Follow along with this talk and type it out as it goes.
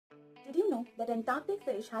Did you know that Antarctic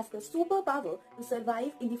fish has the superpower to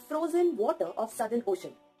survive in the frozen water of Southern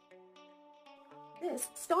Ocean? This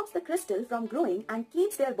stops the crystal from growing and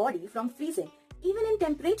keeps their body from freezing, even in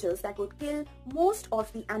temperatures that would kill most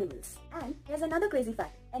of the animals. And here's another crazy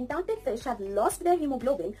fact. Antarctic fish have lost their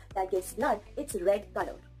hemoglobin that gives blood its red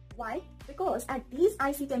color. Why? Because at these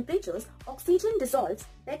icy temperatures, oxygen dissolves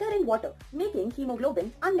better in water, making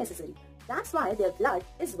hemoglobin unnecessary. That's why their blood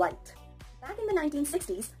is white. Back in the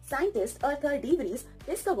 1960s, scientist Arthur DeVries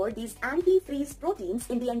discovered these antifreeze proteins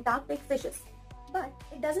in the Antarctic fishes. But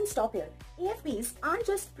it doesn't stop here. AFPs aren't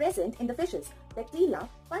just present in the fishes. Bacteria,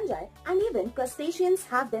 fungi, and even crustaceans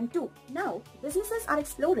have them too. Now, businesses are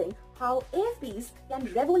exploring how AFPs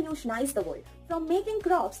can revolutionize the world, from making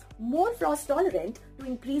crops more frost-tolerant to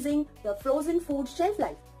increasing the frozen food shelf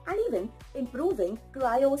life, and even improving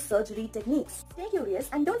cryosurgery techniques. Stay curious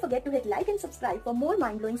and don't forget to hit like and subscribe for more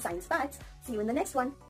mind-blowing science facts. See you in the next one.